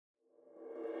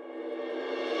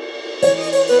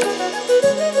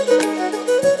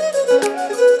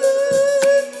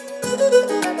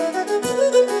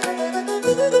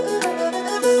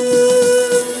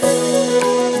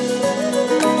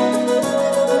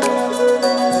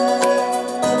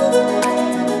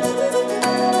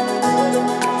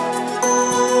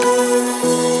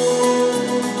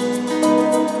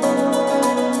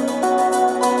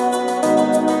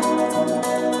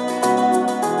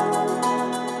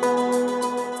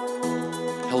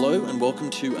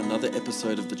To another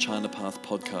episode of the China Path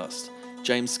podcast.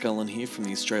 James Scullin here from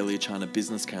the Australia-China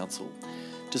Business Council.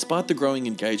 Despite the growing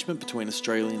engagement between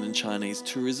Australian and Chinese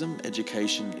tourism,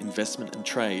 education, investment and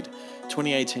trade,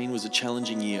 2018 was a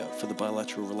challenging year for the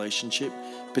bilateral relationship,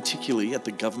 particularly at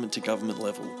the government-to-government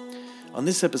level. On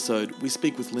this episode, we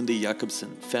speak with Linda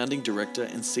Jacobsen, Founding Director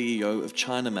and CEO of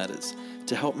China Matters,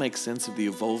 to help make sense of the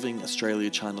evolving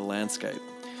Australia-China landscape.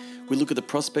 We look at the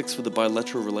prospects for the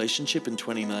bilateral relationship in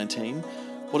 2019,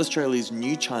 what Australia's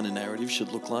new China narrative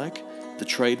should look like, the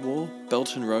trade war,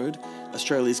 Belt and Road,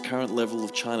 Australia's current level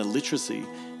of China literacy,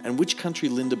 and which country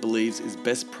Linda believes is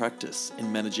best practice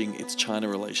in managing its China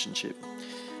relationship.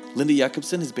 Linda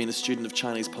Jacobsen has been a student of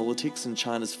Chinese politics and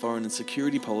China's foreign and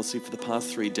security policy for the past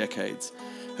 3 decades.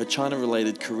 Her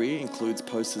China-related career includes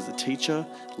posts as a teacher,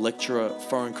 lecturer,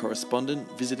 foreign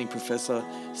correspondent, visiting professor,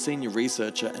 senior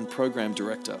researcher, and program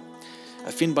director.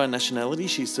 A Finn by nationality,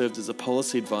 she served as a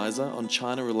policy advisor on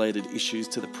China-related issues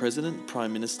to the President,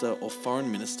 Prime Minister, or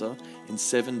Foreign Minister in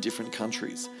 7 different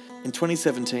countries. In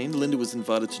 2017, Linda was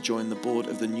invited to join the board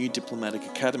of the new Diplomatic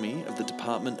Academy of the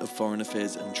Department of Foreign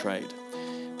Affairs and Trade.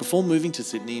 Before moving to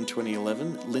Sydney in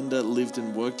 2011, Linda lived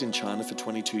and worked in China for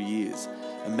 22 years.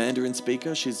 A Mandarin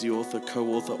speaker, she's the author,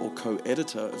 co-author or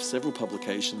co-editor of several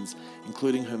publications,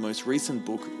 including her most recent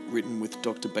book written with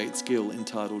Dr. Bates Gill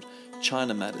entitled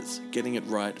China Matters, Getting It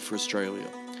Right for Australia.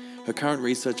 Her current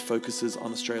research focuses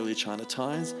on Australia-China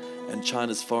ties and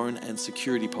China's foreign and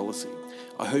security policy.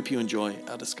 I hope you enjoy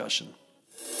our discussion.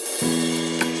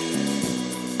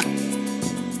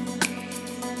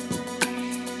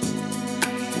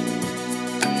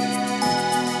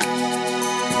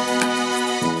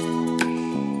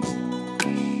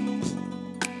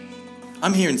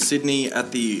 I'm here in Sydney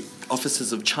at the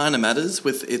offices of China Matters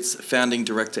with its founding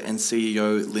director and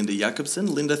CEO, Linda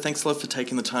Jacobsen. Linda, thanks a lot for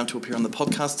taking the time to appear on the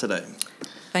podcast today.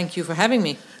 Thank you for having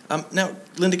me. Now,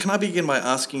 Linda, can I begin by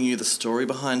asking you the story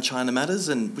behind China Matters,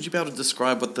 and would you be able to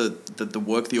describe what the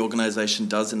work the organisation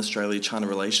does in Australia-China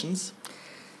relations?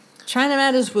 China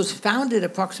Matters was founded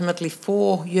approximately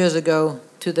 4 years ago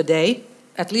to the day.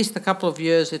 At least a couple of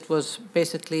years it was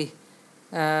basically,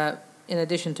 in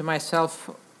addition to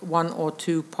myself, 1 or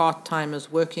 2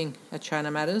 part-timers working at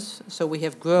China Matters. So we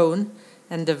have grown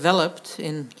and developed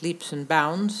in leaps and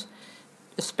bounds,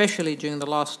 especially during the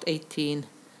last 18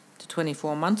 to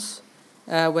 24 months.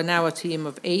 We're now a team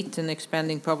of 8 and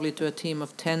expanding probably to a team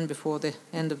of 10 before the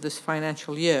end of this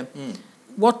financial year.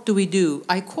 What do we do?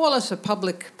 I call us a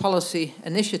public policy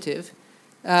initiative.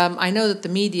 I know that the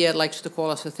media likes to call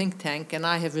us a think tank, and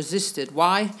I have resisted.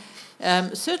 Why?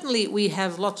 Certainly we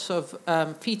have lots of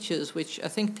features which a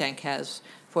think tank has.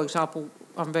 For example,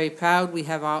 I'm very proud we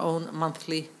have our own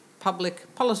monthly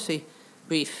public policy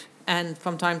brief. And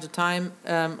from time to time,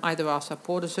 either our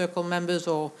supporter circle members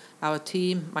or our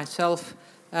team, myself,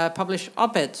 publish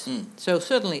op-eds. So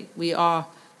certainly we are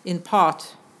in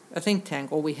part a think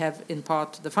tank, or we have in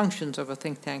part the functions of a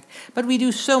think tank. But we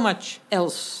do so much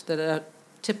else that a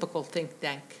typical think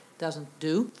tank doesn't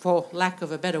do. For lack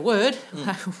of a better word,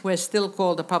 we're still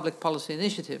called a public policy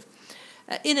initiative.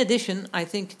 In addition, I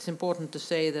think it's important to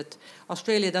say that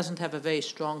Australia doesn't have a very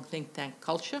strong think tank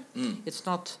culture. It's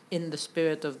not in the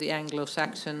spirit of the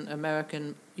Anglo-Saxon,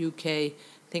 American, UK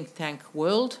think tank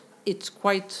world. It's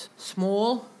quite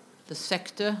small, the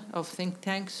sector of think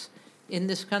tanks in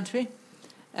this country,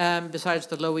 besides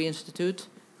the Lowy Institute,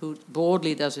 who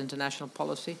broadly does international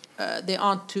policy. There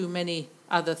aren't too many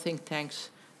other think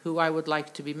tanks who I would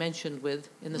like to be mentioned with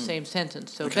in the same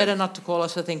sentence. So better not to call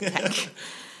us a think tank.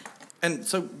 And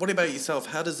so what about yourself?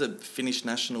 How does a Finnish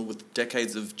national with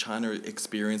decades of China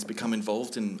experience become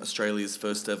involved in Australia's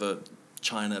first ever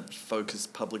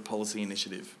China-focused public policy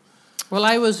initiative? Well,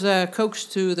 I was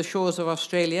coaxed to the shores of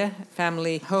Australia,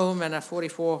 family home and a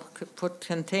 44-foot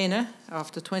container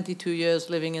after 22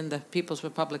 years living in the People's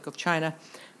Republic of China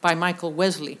by Michael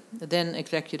Wesley, the then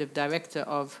executive director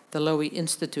of the Lowy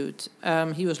Institute.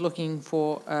 He was looking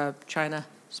for a China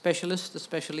specialist,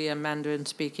 especially a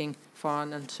Mandarin-speaking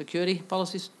foreign and security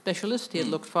policy specialist. He had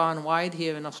looked far and wide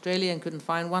here in Australia and couldn't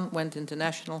find one, went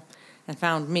international and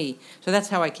found me. So that's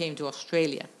how I came to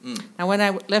Australia. Now, when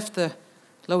I left the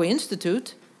Lowy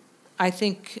Institute, I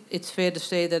think it's fair to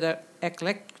say that an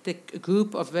eclectic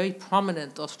group of very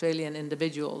prominent Australian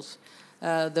individuals,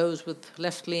 those with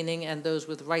left-leaning and those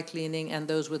with right-leaning and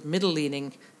those with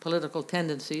middle-leaning political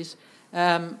tendencies,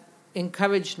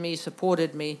 encouraged me,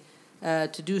 supported me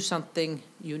to do something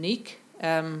unique,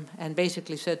 and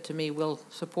basically said to me, we'll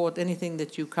support anything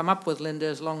that you come up with, Linda,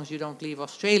 as long as you don't leave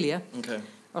Australia. Okay.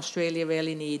 Australia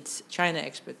really needs China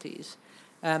expertise.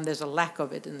 There's a lack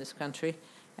of it in this country,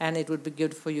 and it would be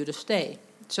good for you to stay.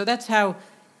 So that's how,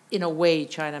 in a way,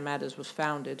 China Matters was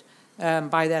founded,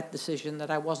 by that decision that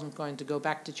I wasn't going to go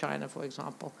back to China, for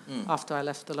example, after I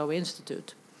left the Lowy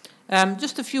Institute.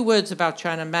 Just a few words about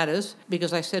China Matters,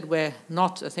 because I said we're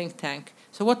not a think tank.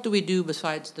 So what do we do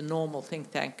besides the normal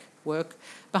think tank work?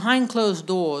 Behind closed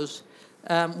doors,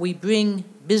 we bring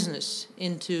business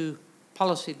into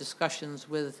policy discussions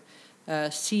with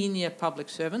senior public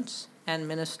servants and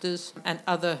ministers and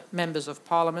other members of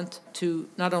parliament to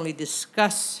not only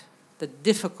discuss the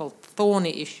difficult,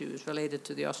 thorny issues related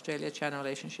to the Australia-China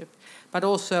relationship, but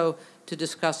also to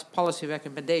discuss policy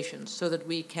recommendations so that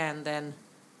we can then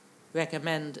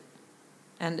recommend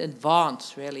and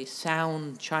advance, really,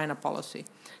 sound China policy.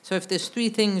 So if there's three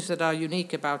things that are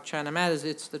unique about China Matters,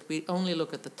 it's that we only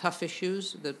look at the tough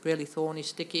issues, the really thorny,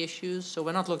 sticky issues. So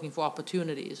we're not looking for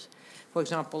opportunities. For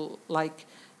example, like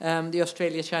the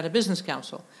Australia-China Business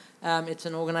Council. It's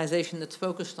an organization that's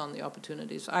focused on the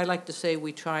opportunities. I like to say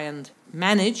we try and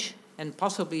manage and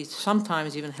possibly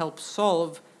sometimes even help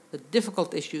solve the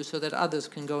difficult issues so that others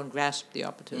can go and grasp the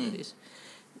opportunities.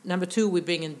 Number two, we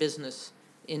bring in business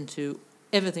into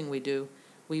everything we do.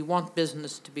 We want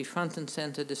business to be front and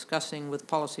center, discussing with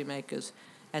policymakers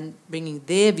and bringing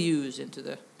their views into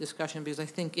the discussion, because I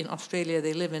think in Australia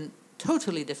they live in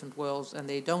totally different worlds and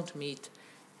they don't meet,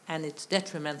 and it's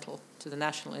detrimental to the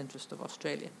national interest of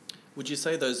Australia. Would you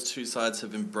say those two sides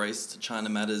have embraced China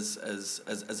Matters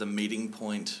as a meeting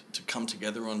point to come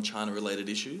together on China-related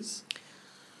issues?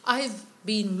 I've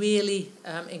been really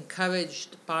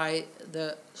encouraged by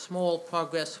the small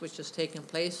progress which has taken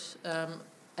place.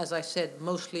 As I said,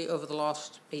 mostly over the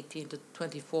last 18 to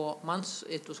 24 months.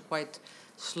 It was quite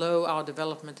slow, our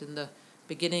development in the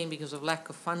beginning, because of lack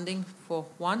of funding, for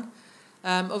one.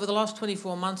 Over the last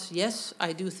 24 months, yes,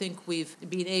 I do think we've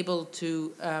been able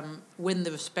to win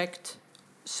the respect,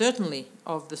 certainly,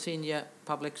 of the senior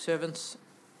public servants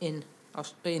in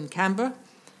Canberra,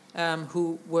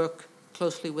 who work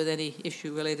closely with any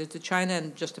issue related to China,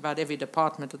 and just about every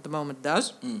department at the moment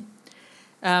does.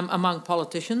 Among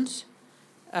politicians,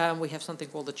 we have something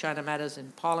called the China Matters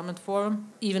in Parliament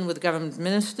Forum, even with government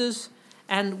ministers,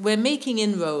 and we're making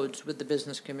inroads with the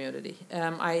business community.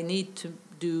 I need to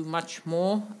do much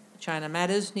more. China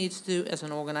Matters needs to, as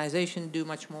an organization, do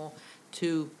much more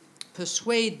to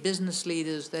persuade business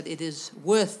leaders that it is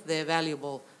worth their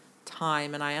valuable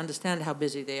time, and I understand how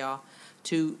busy they are,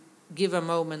 to give a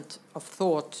moment of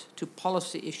thought to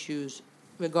policy issues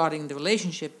regarding the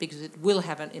relationship, because it will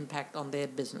have an impact on their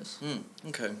business.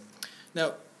 Okay.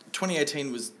 Now,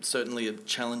 2018 was certainly a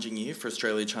challenging year for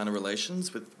Australia-China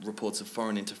relations, with reports of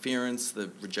foreign interference,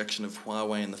 the rejection of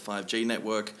Huawei and the 5G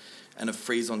network, and a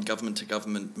freeze on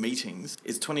government-to-government meetings.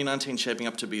 Is 2019 shaping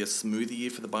up to be a smoother year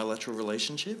for the bilateral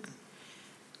relationship?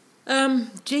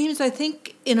 James, I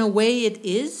think in a way it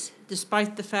is,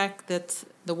 despite the fact that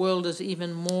the world is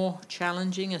even more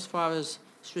challenging as far as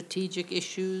strategic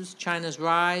issues, China's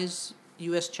rise,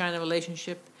 US-China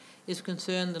relationship is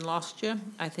concerned than last year.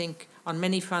 I think on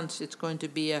many fronts it's going to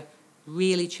be a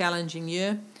really challenging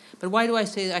year. But why do I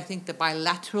say that I think the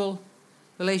bilateral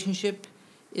relationship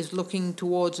is looking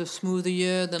towards a smoother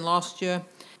year than last year?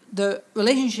 The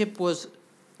relationship was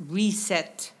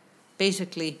reset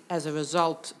basically as a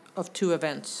result of two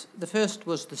events. The first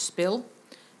was the spill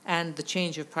and the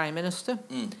change of Prime Minister.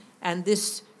 And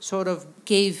this sort of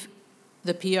gave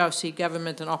the PRC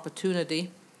government an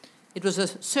opportunity. It was a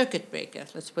circuit breaker,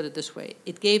 let's put it this way.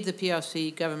 It gave the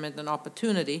PRC government an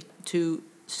opportunity to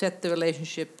set the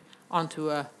relationship onto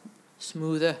a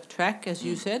smoother track, as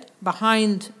you said.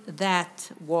 Behind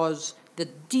that was the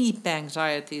deep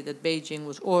anxiety that Beijing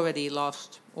was already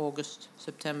last August,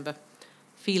 September,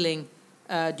 feeling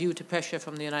due to pressure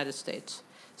from the United States.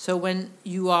 So when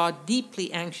you are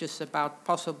deeply anxious about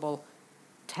possible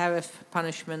tariff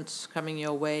punishments coming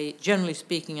your way, generally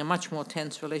speaking, a much more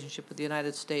tense relationship with the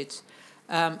United States,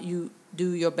 you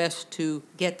do your best to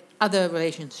get other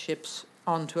relationships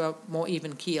onto a more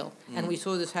even keel. And we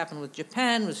saw this happen with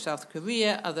Japan, with South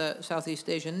Korea, other Southeast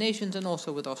Asian nations, and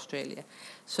also with Australia.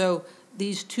 So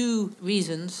these two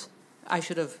reasons, I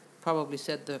should have probably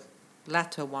said the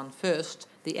latter one first,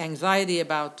 the anxiety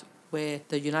about where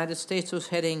the United States was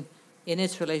heading in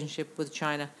its relationship with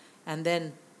China, and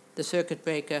then the circuit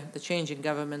breaker, the change in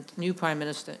government, new prime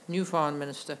minister, new foreign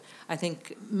minister, I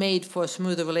think made for a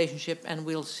smoother relationship, and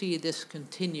we'll see this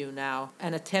continue now,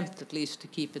 an attempt at least to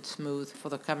keep it smooth for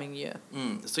the coming year.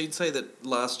 So you'd say that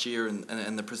last year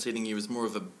and the preceding year was more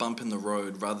of a bump in the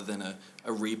road rather than a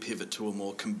repivot to a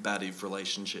more combative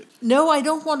relationship? No, I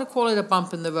don't want to call it a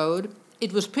bump in the road.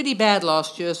 It was pretty bad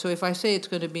last year, so if I say it's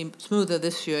going to be smoother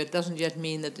this year, it doesn't yet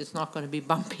mean that it's not going to be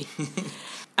bumpy.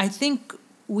 I think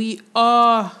we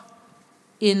are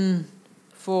in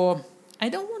for, I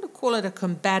don't want to call it a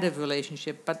combative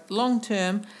relationship, but long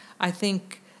term, I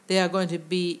think there are going to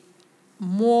be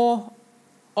more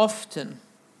often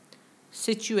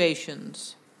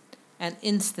situations and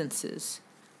instances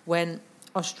when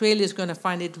Australia is going to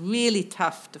find it really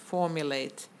tough to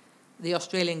formulate, the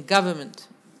Australian government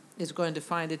is going to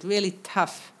find it really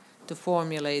tough to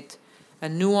formulate a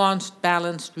nuanced,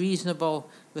 balanced, reasonable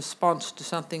response to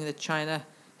something that China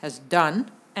has done,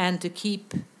 and to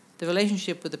keep the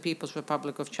relationship with the People's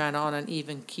Republic of China on an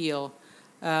even keel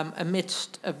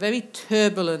amidst a very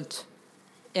turbulent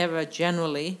era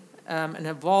generally,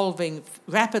 an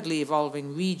rapidly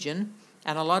evolving region,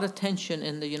 and a lot of tension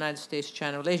in the United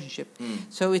States-China relationship.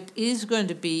 So it is going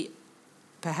to be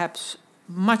perhaps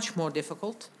much more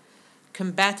difficult.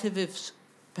 Combative is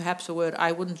perhaps a word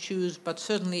I wouldn't choose, but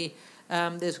certainly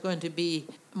there's going to be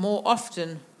more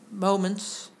often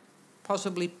moments,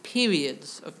 possibly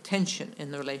periods of tension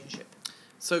in the relationship.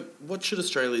 So what should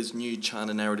Australia's new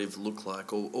China narrative look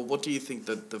like? Or what do you think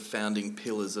that the founding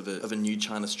pillars of a new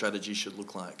China strategy should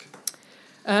look like?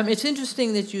 It's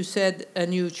interesting that you said a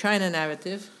new China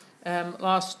narrative.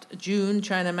 Last June,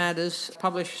 China Matters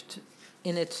published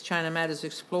in its China Matters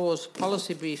Explores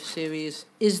policy brief series,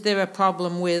 Is There a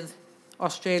Problem with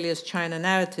Australia's China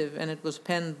Narrative? And it was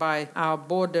penned by our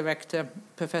board director,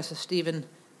 Professor Stephen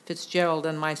Fitzgerald,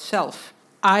 and myself.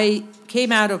 I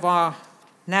came out of our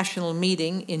national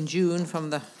meeting in June from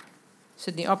the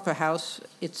Sydney Opera House.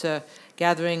 It's a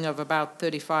gathering of about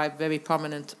 35 very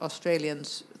prominent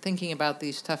Australians thinking about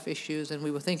these tough issues, and we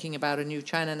were thinking about a new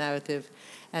China narrative,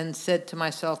 and said to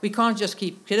myself, we can't just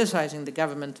keep criticizing the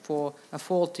government for a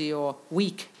faulty or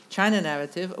weak China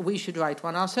narrative. We should write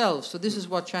one ourselves. So this is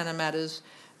what China Matters.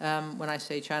 When I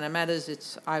say China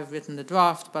Matters, I've written the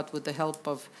draft, but with the help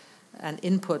of and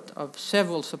input of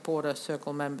several supporter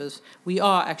circle members, we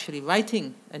are actually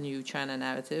writing a new China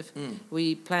narrative.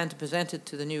 We plan to present it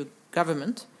to the new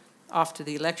government after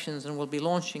the elections, and we'll be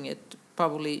launching it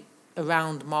probably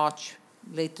around March,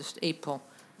 latest April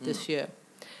this year.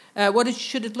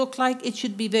 Should it look like? It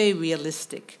should be very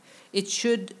realistic. It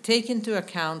should take into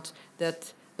account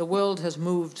that the world has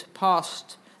moved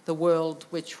past the world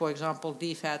which, for example,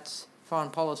 DFAT's foreign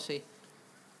policy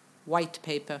white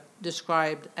paper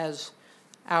described as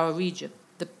our region.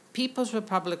 The People's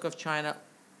Republic of China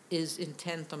is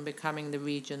intent on becoming the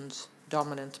region's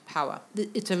dominant power.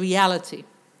 It's a reality.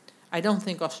 I don't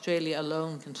think Australia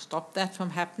alone can stop that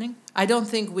from happening. I don't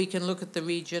think we can look at the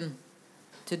region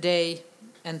today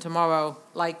and tomorrow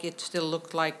like it still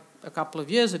looked like a couple of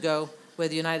years ago, where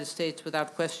the United States,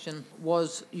 without question,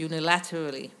 was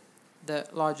unilaterally the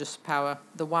largest power,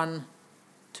 the one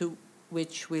to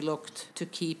which we looked to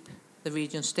keep the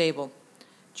region stable.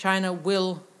 China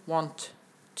will want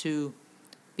to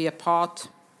be a part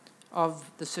of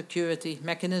the security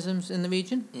mechanisms in the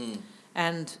region.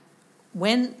 And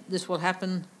when this will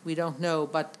happen, we don't know,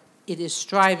 but it is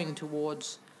striving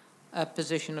towards a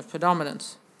position of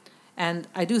predominance. And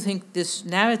I do think this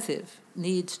narrative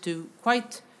needs to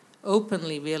quite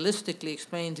openly, realistically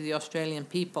explain to the Australian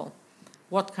people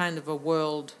what kind of a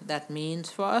world that means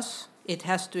for us. It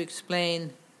has to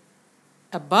explain,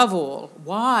 above all,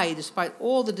 why, despite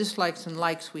all the dislikes and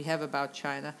likes we have about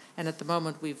China, and at the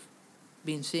moment we've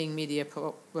been seeing media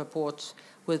reports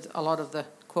with a lot of the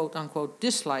quote-unquote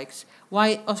dislikes,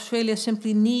 why Australia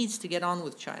simply needs to get on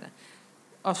with China.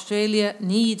 Australia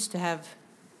needs to have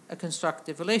a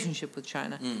constructive relationship with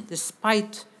China,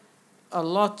 despite a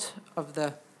lot of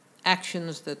the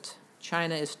actions that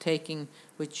China is taking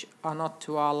which are not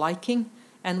to our liking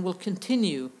and will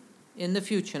continue in the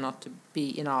future not to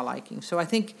be in our liking. So I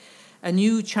think a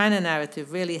new China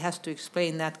narrative really has to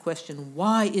explain that question.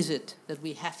 Why is it that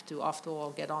we have to, after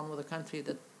all, get on with a country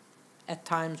that at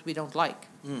times we don't like?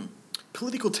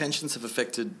 Political tensions have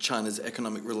affected China's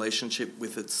economic relationship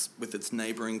with its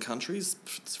neighbouring countries.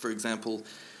 For example,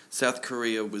 South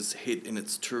Korea was hit in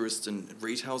its tourist and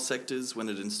retail sectors when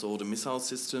it installed a missile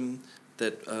system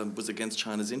that was against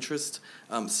China's interest.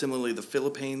 Similarly, the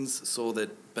Philippines saw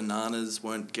that bananas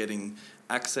weren't getting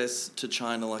access to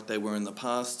China like they were in the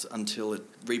past until it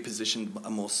repositioned a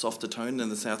more softer tone in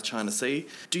the South China Sea.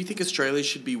 Do you think Australia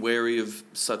should be wary of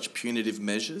such punitive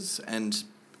measures? And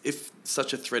if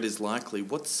such a threat is likely,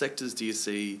 what sectors do you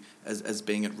see as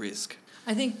being at risk?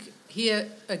 I think here,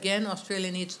 again,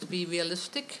 Australia needs to be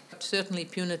realistic. Certainly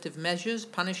punitive measures,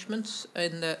 punishments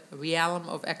in the realm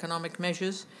of economic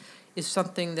measures is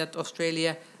something that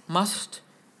Australia must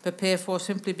prepare for,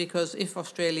 simply because if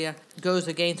Australia goes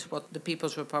against what the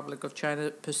People's Republic of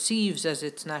China perceives as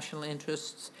its national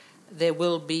interests, there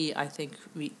will be, I think,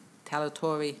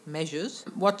 retaliatory measures.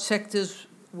 What sectors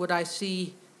would I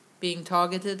see being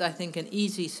targeted? I think an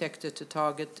easy sector to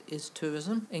target is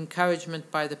tourism. Encouragement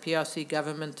by the PRC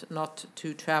government not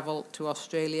to travel to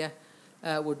Australia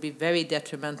would be very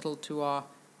detrimental to our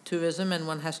tourism, and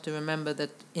one has to remember that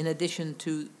in addition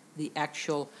to the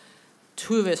actual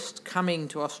tourist coming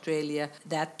to Australia,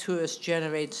 that tourist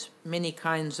generates many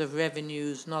kinds of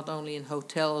revenues, not only in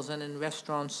hotels and in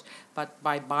restaurants, but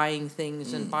by buying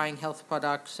things and buying health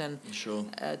products and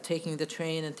taking the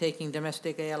train and taking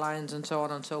domestic airlines and so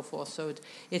on and so forth. So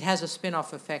it has a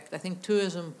spin-off effect. I think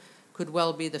tourism could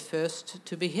well be the first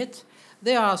to be hit.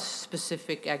 There are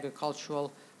specific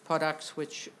agricultural products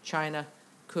which China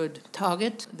could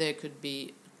target. There could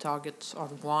be targets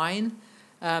on wine.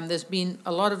 There's been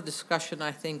a lot of discussion,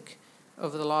 I think,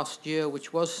 over the last year,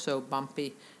 which was so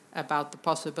bumpy, about the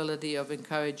possibility of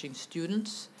encouraging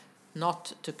students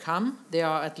not to come. There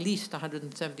are at least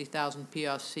 170,000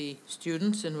 PRC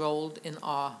students enrolled in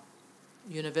our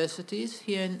universities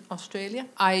here in Australia.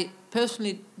 I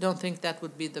personally don't think that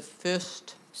would be the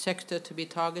first sector to be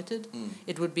targeted.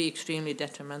 It would be extremely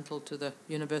detrimental to the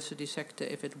university sector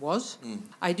if it was.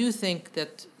 I do think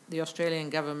that the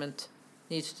Australian government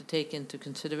needs to take into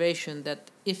consideration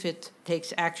that if it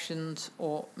takes actions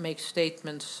or makes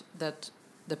statements that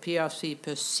the PRC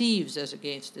perceives as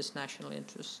against its national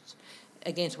interests,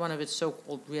 against one of its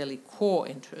so-called really core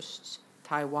interests,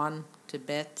 Taiwan,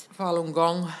 Tibet, Falun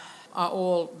Gong, are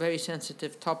all very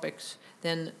sensitive topics,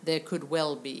 then there could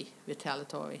well be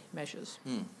retaliatory measures.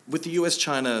 With the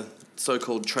US-China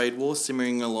so-called trade war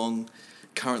simmering along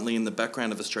currently in the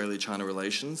background of Australia-China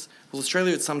relations, will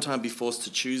Australia at some time be forced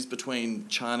to choose between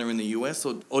China and the US,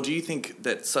 or do you think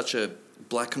that such a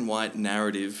black and white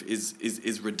narrative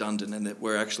is redundant and that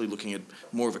we're actually looking at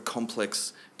more of a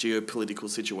complex geopolitical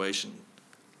situation?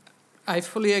 I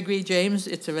fully agree, James.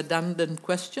 It's a redundant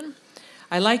question.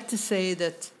 I like to say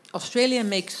that Australia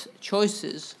makes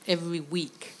choices every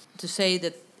week. To say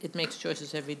that it makes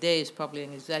choices every day is probably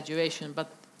an exaggeration, but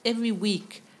every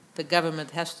week the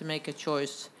government has to make a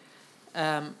choice,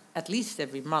 at least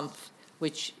every month,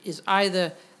 which is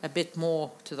either a bit more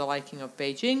to the liking of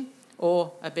Beijing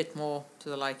or a bit more to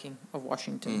the liking of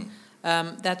Washington.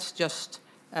 That's just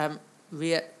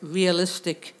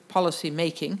realistic policy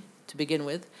making to begin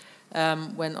with.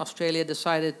 When Australia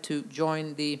decided to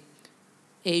join the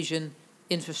Asian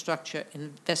Infrastructure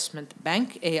Investment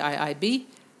Bank, AIIB,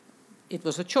 it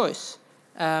was a choice.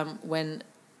 When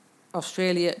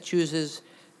Australia chooses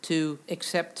to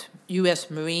accept U.S.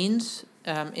 Marines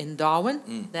in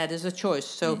Darwin, that is a choice.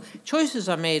 So choices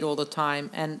are made all the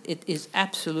time, and it is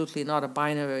absolutely not a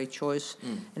binary choice.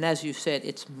 And as you said,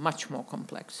 it's much more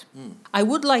complex. I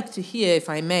would like to hear, if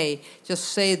I may, just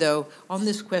say, though, on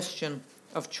this question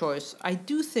of choice, I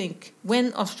do think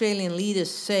when Australian leaders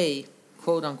say,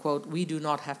 quote unquote, we do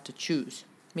not have to choose,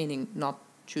 meaning not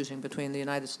choosing between the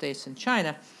United States and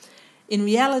China, in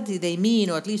reality they mean,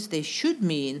 or at least they should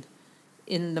mean,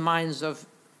 in the minds of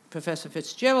Professor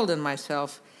Fitzgerald and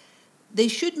myself, they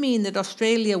should mean that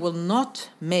Australia will not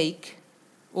make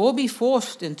or be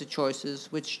forced into choices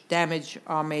which damage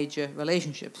our major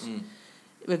relationships,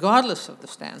 regardless of the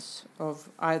stance of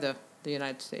either the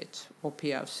United States or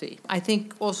PRC. I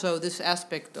think also this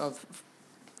aspect of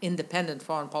independent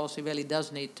foreign policy really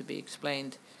does need to be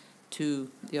explained to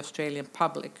the Australian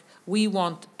public. We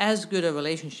want as good a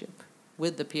relationship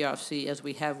with the PRC as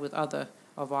we have with other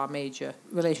of our major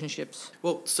relationships.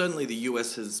 Well, certainly the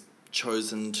US has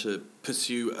chosen to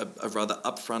pursue a rather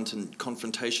upfront and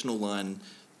confrontational line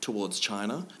towards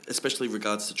China, especially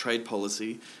regards to trade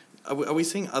policy. Are we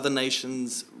seeing other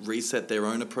nations reset their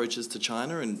own approaches to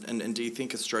China? And do you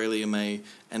think Australia may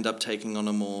end up taking on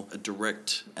a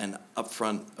direct and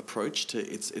upfront approach to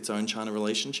its own China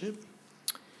relationship?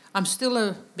 I'm still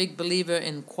a big believer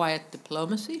in quiet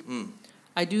diplomacy.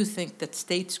 I do think that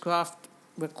statecraft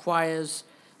requires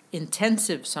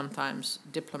intensive, sometimes,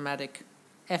 diplomatic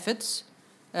efforts.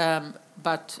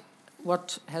 But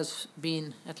what has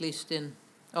been, at least in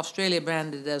Australia,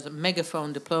 branded as a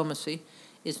megaphone diplomacy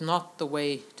is not the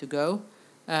way to go,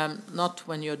 not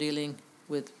when you're dealing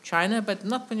with China, but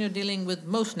not when you're dealing with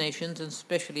most nations, and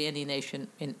especially any nation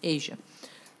in Asia.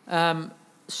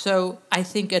 So I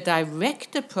think a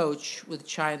direct approach with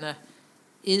China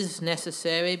is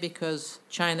necessary because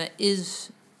China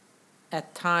is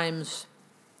at times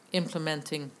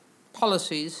implementing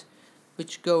policies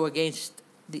which go against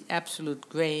the absolute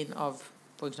grain of,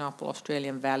 for example,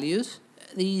 Australian values.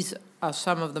 These are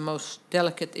some of the most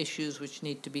delicate issues which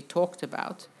need to be talked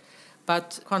about.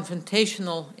 But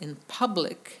confrontational in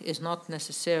public is not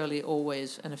necessarily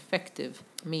always an effective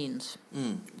means.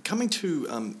 Coming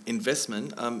to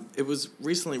investment, it was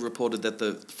recently reported that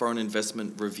the Foreign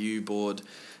Investment Review Board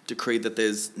decreed that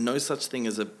there's no such thing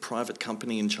as a private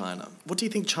company in China. What do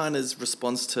you think China's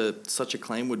response to such a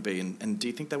claim would be, and do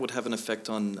you think that would have an effect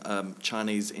on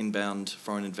Chinese inbound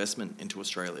foreign investment into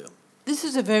Australia? This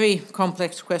is a very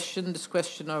complex question, this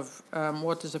question of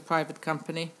what is a private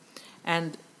company.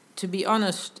 And to be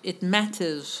honest, it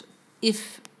matters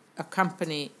if a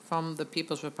company from the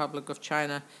People's Republic of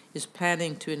China is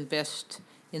planning to invest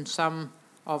in some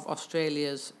of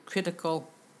Australia's critical,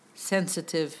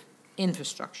 sensitive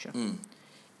infrastructure.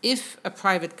 If a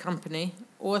private company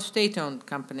or a state-owned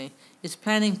company is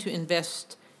planning to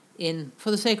invest in,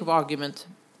 for the sake of argument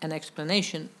and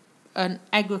explanation, an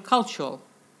agricultural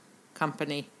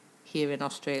company here in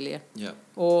Australia,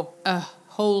 or a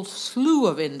whole slew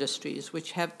of industries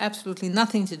which have absolutely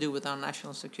nothing to do with our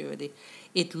national security,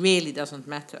 it really doesn't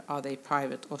matter are they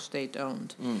private or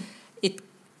state-owned. It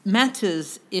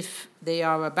matters if they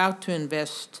are about to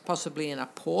invest possibly in a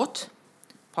port,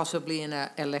 possibly in an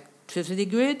electricity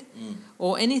grid,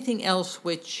 or anything else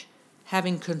which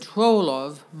having control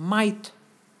of might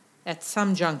at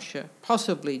some juncture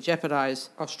possibly jeopardize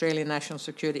Australian national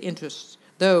security interests,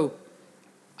 though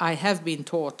I have been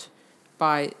taught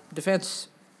by Defence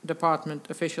Department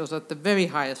officials at the very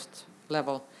highest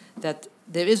level that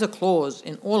there is a clause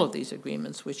in all of these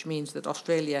agreements which means that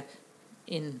Australia,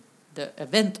 in the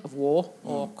event of war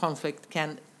or conflict,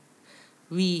 can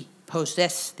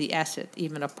repossess the asset,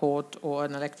 even a port or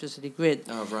an electricity grid.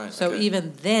 Oh, right. So okay.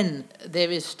 even then,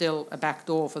 there is still a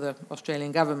backdoor for the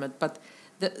Australian government. But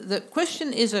the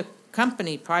question, is a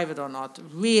company private or not,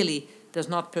 really does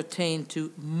not pertain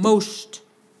to most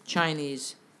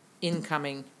Chinese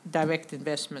incoming direct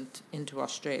investment into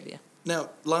Australia. Now,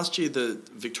 last year the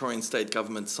Victorian state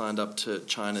government signed up to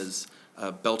China's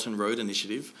Belt and Road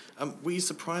Initiative. Were you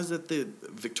surprised that the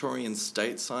Victorian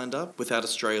state signed up without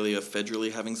Australia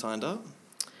federally having signed up?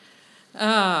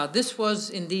 This was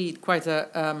indeed quite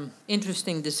an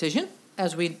interesting decision.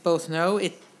 As we both know,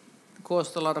 it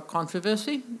caused a lot of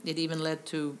controversy. It even led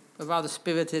to a rather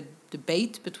spirited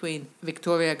debate between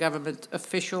Victoria government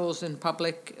officials in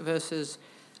public versus,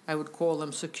 I would call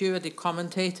them, security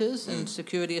commentators and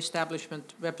security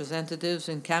establishment representatives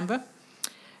in Canberra.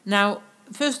 Now,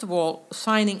 first of all,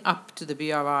 signing up to the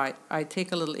BRI, I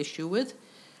take a little issue with.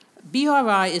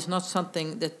 BRI is not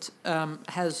something that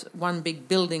has one big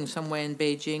building somewhere in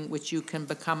Beijing which you can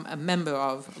become a member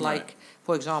of, like,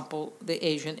 for example, the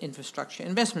Asian Infrastructure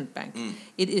Investment Bank.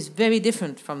 It is very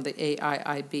different from the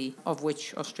AIIB, of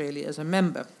which Australia is a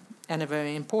member, and a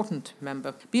very important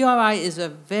member. BRI is a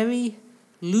very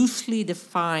loosely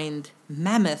defined,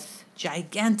 mammoth,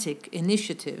 gigantic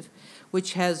initiative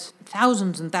which has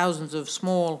thousands and thousands of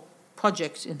small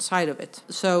projects inside of it.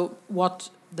 So what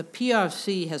the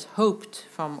PRC has hoped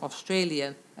from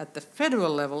Australia at the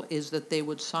federal level is that they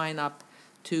would sign up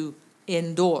to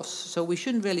endorse. So we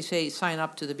shouldn't really say sign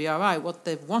up to the BRI. What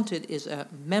they've wanted is a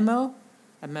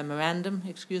memorandum,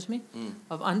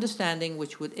 of understanding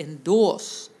which would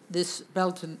endorse this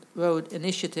Belt and Road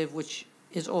Initiative, which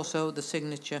is also the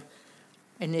signature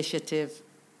initiative,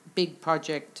 big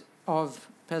project of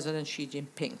President Xi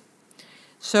Jinping.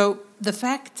 So the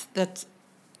fact that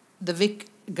the Vic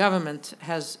government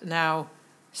has now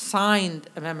signed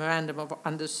a memorandum of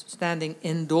understanding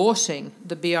endorsing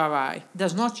the BRI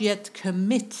does not yet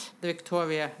commit the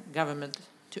Victoria government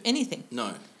to anything.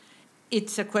 No.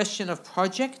 It's a question of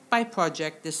project by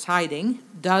project deciding,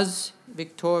 does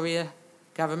Victoria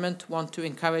government want to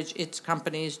encourage its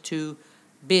companies to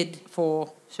bid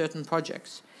for certain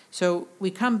projects? So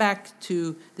we come back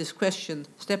to this question,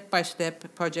 step by step,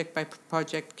 project by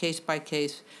project, case by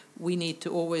case. We need to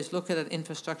always look at an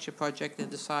infrastructure project and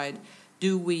decide,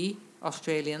 do we,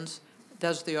 Australians,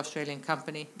 does the Australian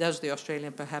company, does the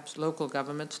Australian perhaps local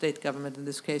government, state government in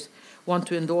this case, want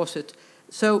to endorse it?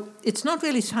 So it's not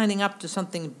really signing up to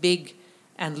something big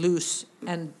and loose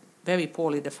and very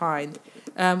poorly defined.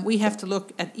 We have to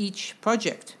look at each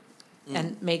project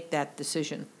and make that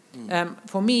decision.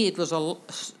 For me, it was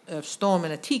a storm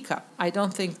in a teacup. I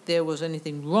don't think there was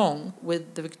anything wrong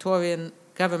with the Victorian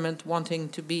government wanting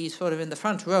to be sort of in the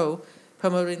front row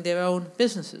promoting their own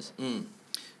businesses.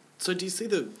 So do you see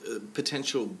the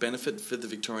potential benefit for the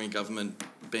Victorian government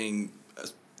being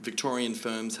Victorian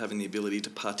firms having the ability to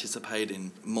participate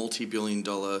in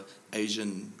multi-billion-dollar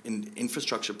Asian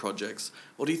infrastructure projects,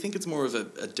 or do you think it's more of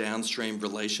a downstream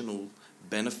relational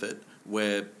benefit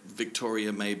where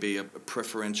Victoria may be a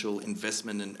preferential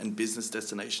investment and business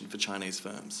destination for Chinese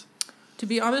firms? To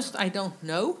be honest, I don't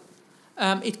know.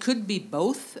 It could be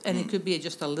both, and it could be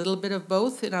just a little bit of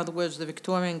both. In other words, the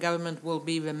Victorian government will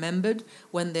be remembered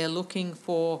when they're looking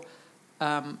for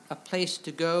a place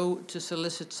to go to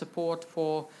solicit support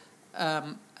for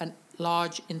a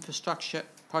large infrastructure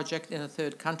project in a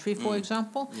third country, for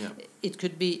example. Yeah. It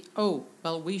could be,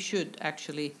 we should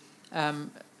actually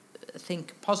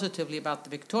think positively about the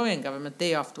Victorian government.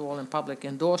 They, after all, in public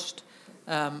endorsed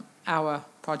our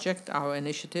project, our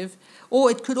initiative. Or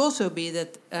it could also be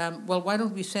that, why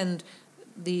don't we send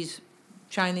these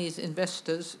Chinese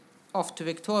investors off to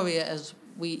Victoria, as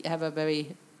we have a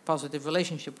very positive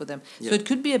relationship with them. Yep. So it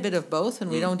could be a bit of both,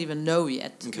 and we don't even know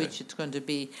yet Okay. which it's going to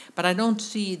be. But I don't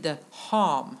see the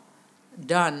harm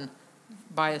done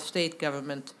by a state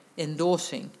government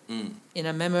endorsing in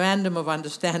a memorandum of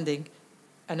understanding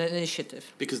an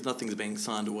initiative. Because nothing's being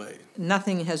signed away.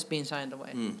 Nothing has been signed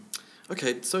away.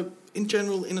 Okay, so in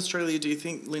general, in Australia, do you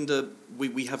think, Linda,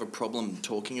 we have a problem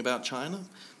talking about China?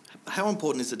 How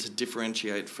important is it to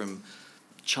differentiate from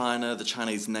China, the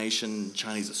Chinese nation,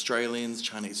 Chinese Australians,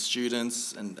 Chinese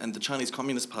students, and the Chinese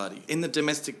Communist Party? In the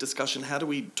domestic discussion, how do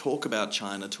we talk about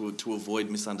China to avoid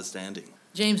misunderstanding?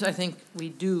 James, I think we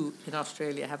do in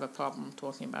Australia have a problem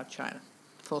talking about China,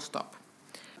 full stop.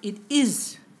 It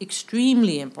is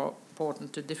extremely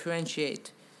important to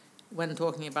differentiate when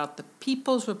talking about the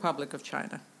People's Republic of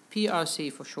China,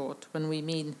 PRC for short, when we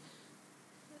mean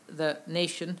the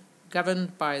nation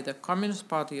governed by the Communist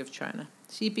Party of China,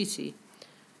 CPC,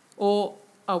 or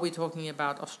are we talking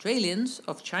about Australians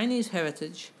of Chinese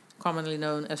heritage, commonly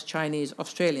known as Chinese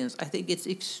Australians? I think it's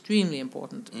extremely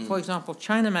important. For example,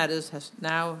 China Matters has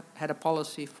now had a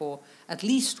policy for at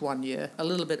least 1 year, a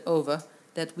little bit over,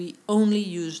 that we only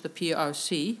use the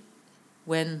PRC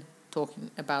when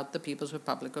talking about the People's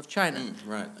Republic of China.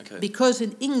 Right, okay. Because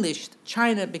in English,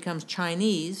 China becomes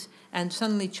Chinese, and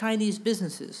suddenly Chinese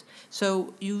businesses.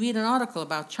 So you read an article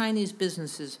about Chinese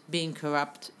businesses being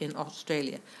corrupt in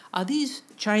Australia. Are these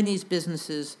Chinese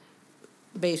businesses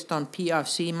based on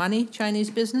PRC money, Chinese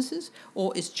businesses,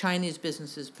 or is Chinese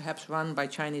businesses perhaps run by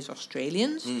Chinese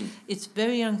Australians? It's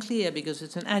very unclear because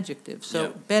it's an adjective.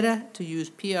 So better to use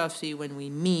PRC when we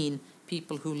mean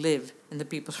people who live in the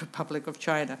People's Republic of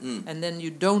China. And then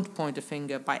you don't point a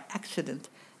finger by accident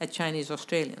at Chinese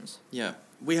Australians. Yeah.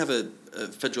 We have a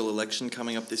federal election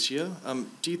coming up this year.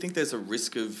 Do you think there's a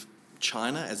risk of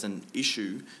China as an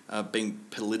issue being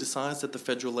politicised at the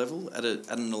federal level at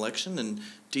an election? And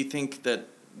do you think that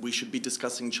we should be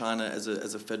discussing China as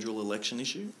a federal election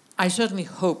issue? I certainly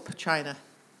hope China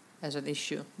as an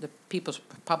issue, the People's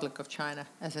Republic of China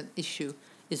as an issue,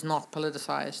 is not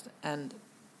politicised and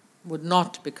would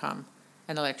not become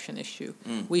an election issue.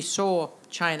 We saw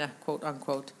China, quote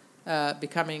unquote,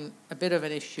 becoming a bit of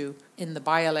an issue in the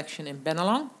by-election in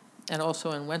Bennelong and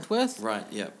also in Wentworth. Right,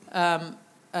 yeah.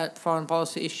 A foreign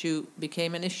policy issue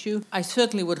became an issue. I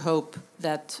certainly would hope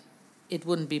that it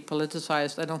wouldn't be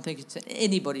politicised. I don't think it's in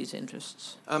anybody's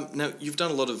interests. Now, you've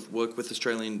done a lot of work with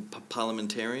Australian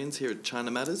parliamentarians here at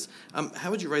China Matters. How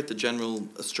would you rate the general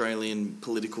Australian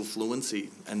political fluency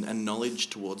and knowledge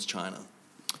towards China?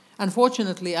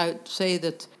 Unfortunately, I would say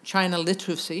that China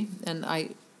literacy, and I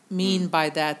mean by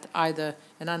that either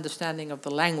an understanding of the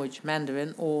language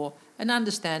Mandarin or an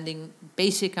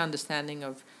basic understanding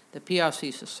of the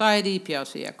PRC society,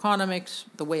 PRC economics,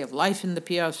 the way of life in the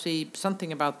PRC,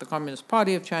 something about the Communist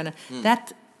Party of China,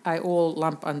 that I all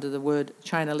lump under the word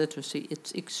China literacy.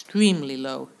 It's extremely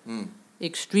low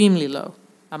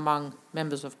among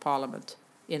members of parliament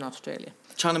in Australia.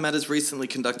 China Matters recently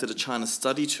conducted a China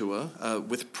study tour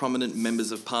with prominent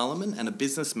members of parliament and a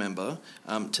business member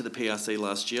to the PRC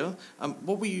last year.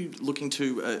 What were you looking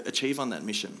to achieve on that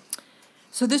mission?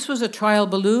 So this was a trial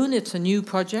balloon. It's a new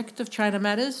project of China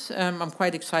Matters. I'm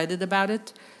quite excited about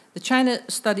it. The China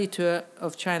study tour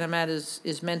of China Matters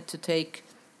is meant to take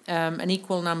an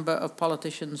equal number of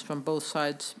politicians from both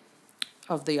sides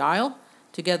of the aisle,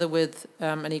 together with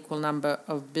an equal number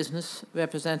of business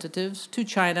representatives to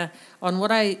China on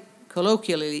what I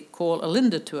colloquially call a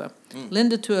Linda tour.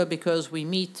 Linda tour because we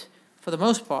meet, for the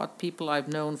most part, people I've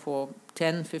known for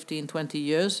 10, 15, 20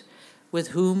 years, with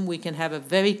whom we can have a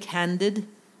very candid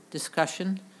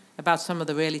discussion about some of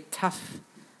the really tough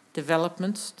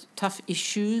developments, tough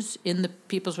issues in the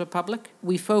People's Republic.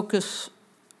 We focus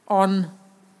on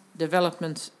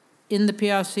developments in the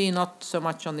PRC, not so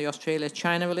much on the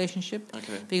Australia-China relationship,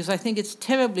 because I think it's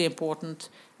terribly important,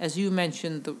 as you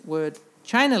mentioned the word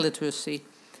China literacy,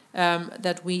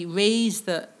 that we raise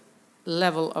the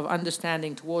level of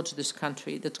understanding towards this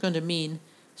country that's going to mean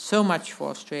so much for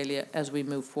Australia as we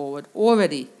move forward.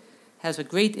 Already has a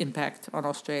great impact on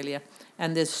Australia,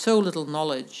 and there's so little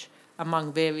knowledge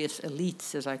among various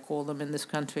elites, as I call them, in this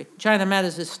country. China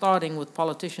Matters is starting with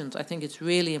politicians. I think it's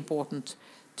really important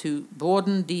to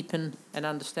broaden, deepen an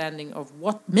understanding of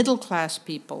what middle-class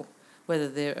people, whether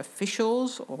they're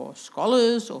officials or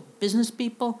scholars or business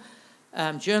people,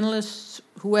 journalists,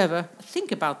 whoever,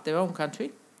 think about their own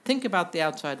country, think about the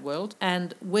outside world,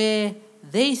 and where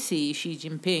they see Xi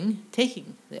Jinping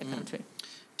taking their country.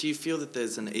 Do you feel that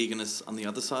there's an eagerness on the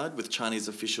other side with Chinese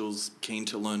officials keen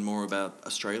to learn more about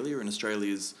Australia and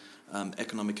Australia's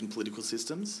economic and political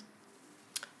systems?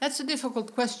 That's a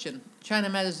difficult question. China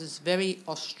Matters is very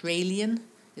Australian.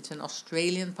 It's an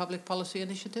Australian public policy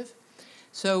initiative.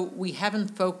 So we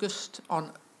haven't focused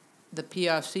on the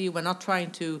PRC. We're not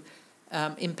trying to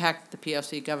impact the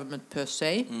PRC government per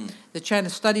se. The China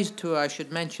Studies Tour, I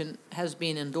should mention, has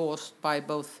been endorsed by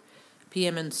both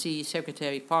PMNC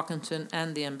Secretary Parkinson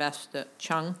and the Ambassador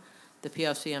Chung, the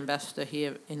PRC ambassador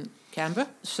here in Canberra.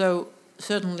 So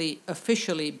certainly,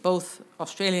 officially, both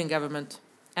Australian government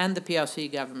and the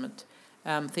PRC government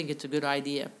think it's a good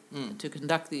idea to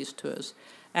conduct these tours.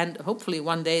 And hopefully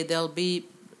one day there'll be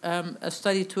a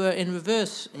study tour in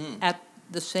reverse at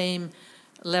the same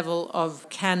level of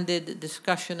candid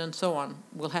discussion and so on.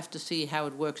 We'll have to see how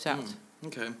it works out.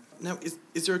 Okay. Now,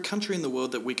 is there a country in the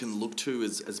world that we can look to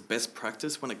as best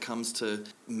practice when it comes to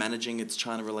managing its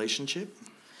China relationship?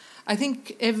 I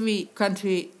think every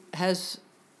country has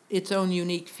its own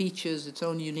unique features, its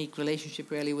own unique relationship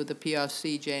really with the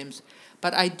PRC, James.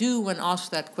 But I do, when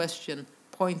asked that question,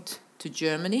 point to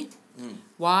Germany.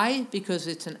 Why? Because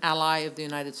it's an ally of the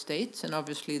United States, and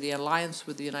obviously the alliance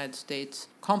with the United States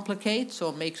complicates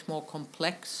or makes more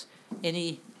complex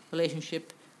any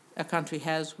relationship a country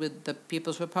has with the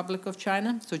People's Republic of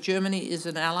China. So Germany is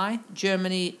an ally.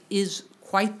 Germany is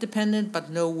quite dependent,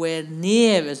 but nowhere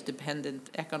near as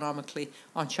dependent economically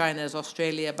on China as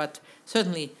Australia, but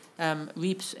certainly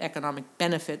reaps economic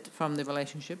benefit from the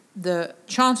relationship. The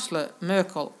Chancellor,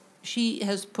 Merkel, she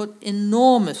has put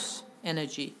enormous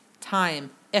energy, time,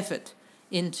 effort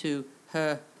into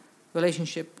her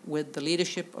relationship with the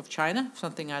leadership of China,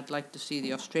 something I'd like to see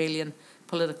the Australian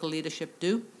political leadership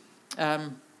do.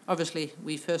 Obviously,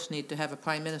 we first need to have a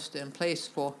prime minister in place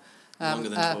for longer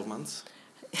than 12 months.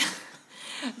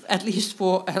 At least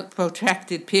for a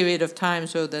protracted period of time,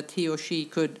 so that he or she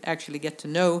could actually get to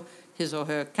know his or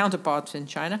her counterparts in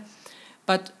China.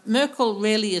 But Merkel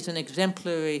really is an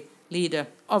exemplary leader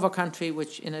of a country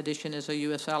which, in addition, is a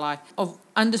U.S. ally, of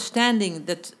understanding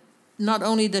that not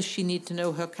only does she need to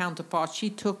know her counterparts, she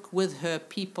took with her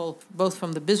people, both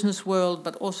from the business world,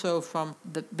 but also from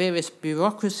the various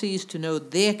bureaucracies, to know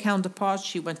their counterparts.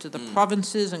 She went to the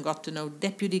provinces and got to know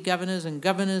deputy governors and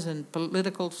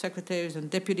political secretaries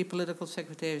and deputy political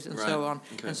secretaries and so on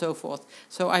and so forth.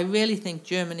 So I really think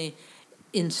Germany,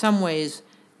 in some ways,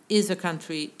 is a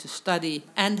country to study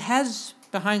and has,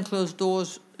 behind closed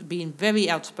doors, been very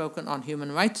outspoken on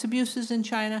human rights abuses in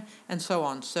China and so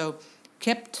on. So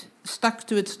stuck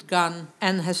to its gun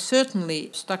and has certainly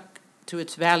stuck to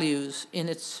its values in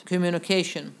its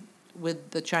communication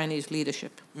with the Chinese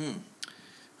leadership.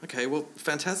 Okay, well,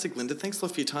 fantastic, Linda. Thanks a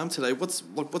lot for your time today.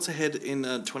 What's ahead in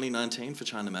 2019 for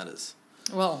China Matters?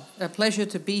 Well, a pleasure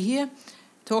to be here,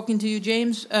 talking to you,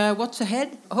 James. What's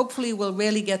ahead? Hopefully we'll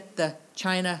really get the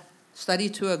China study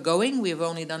tour going. We've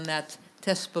only done that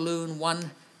test balloon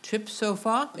one trip so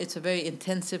far. It's a very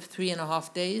intensive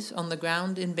 3.5 days on the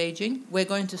ground in Beijing. We're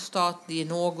going to start the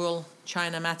inaugural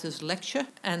China Matters lecture,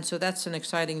 and so that's an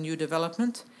exciting new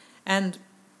development. And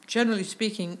generally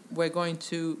speaking, we're going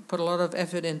to put a lot of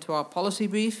effort into our policy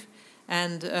brief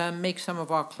and make some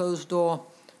of our closed-door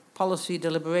policy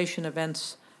deliberation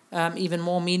events even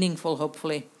more meaningful,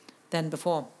 hopefully, than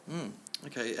before.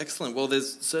 Okay, excellent. Well,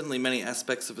 there's certainly many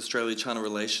aspects of Australia-China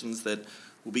relations that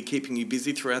will be keeping you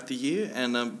busy throughout the year,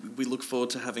 and we look forward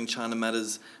to having China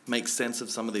Matters make sense of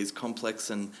some of these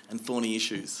complex and thorny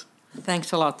issues.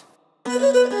 Thanks a lot.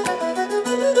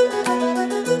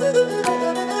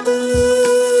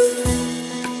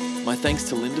 My thanks Thanks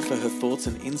to Linda for her thoughts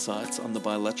and insights on the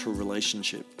bilateral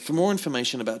relationship. For more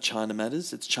information about China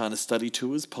Matters, its China study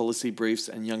tours, policy briefs,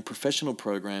 and young professional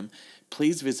program,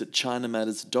 please visit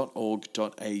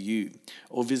chinamatters.org.au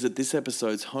or visit this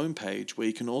episode's homepage, where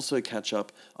you can also catch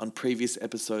up on previous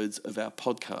episodes of our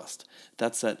podcast.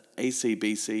 That's at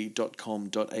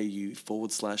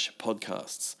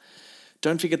acbc.com.au/podcasts.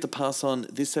 Don't forget to pass on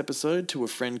this episode to a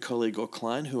friend, colleague, or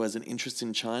client who has an interest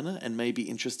in China and may be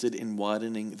interested in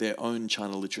widening their own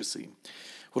China literacy.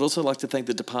 We'd also like to thank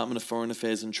the Department of Foreign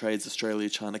Affairs and Trade's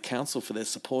Australia-China Council for their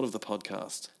support of the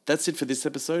podcast. That's it for this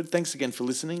episode. Thanks again for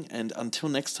listening, and until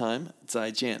next time,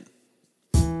 再见.